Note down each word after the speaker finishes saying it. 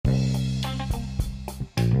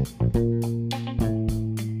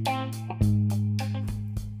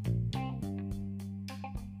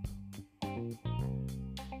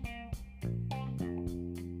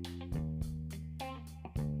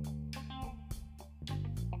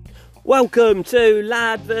Welcome to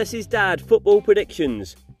Lad versus Dad Football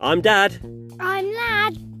Predictions. I'm Dad. I'm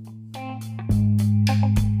Lad.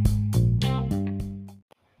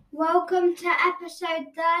 Welcome to episode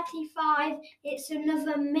 35. It's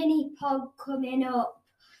another mini pod coming up.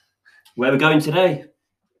 Where are we going today?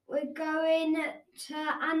 We're going to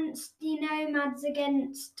Anstey Nomads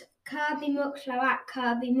against Kirby Muxloe at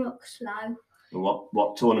Kirby Muxloe.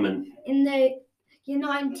 What tournament? In the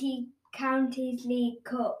United Counties League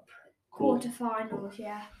Cup quarterfinals,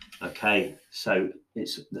 yeah. Okay, so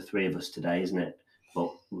it's the three of us today, isn't it?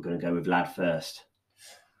 But we're going to go with Lad first.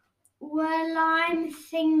 Well, I'm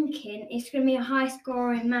thinking it's going to be a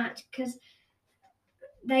high-scoring match because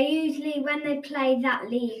they usually, when they play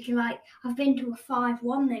that league, like I've been to a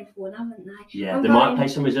 5-1 they've won, haven't they? Yeah, they might play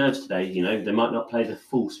some reserves today, you know. They might not play the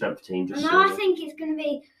full strength team. I think it's going to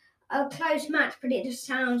be a close match, but it just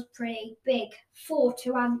sounds pretty big.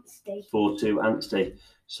 4-2 Anstey. 4-2 Anstey.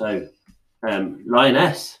 So,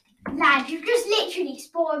 Lioness. Lad, you've just literally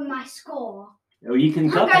spoiled my score. Oh, you can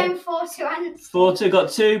I'm going 4-2 Anstey. 4-2.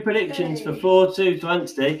 Got two predictions for 4-2 to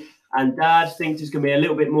Anstey. And Dad thinks it's going to be a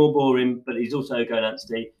little bit more boring, but he's also going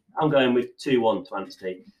Anstey. I'm going with 2-1 to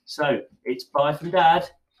Anstey. So it's bye from Dad.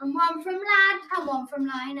 And one from Lad. And one from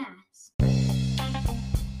Lioness.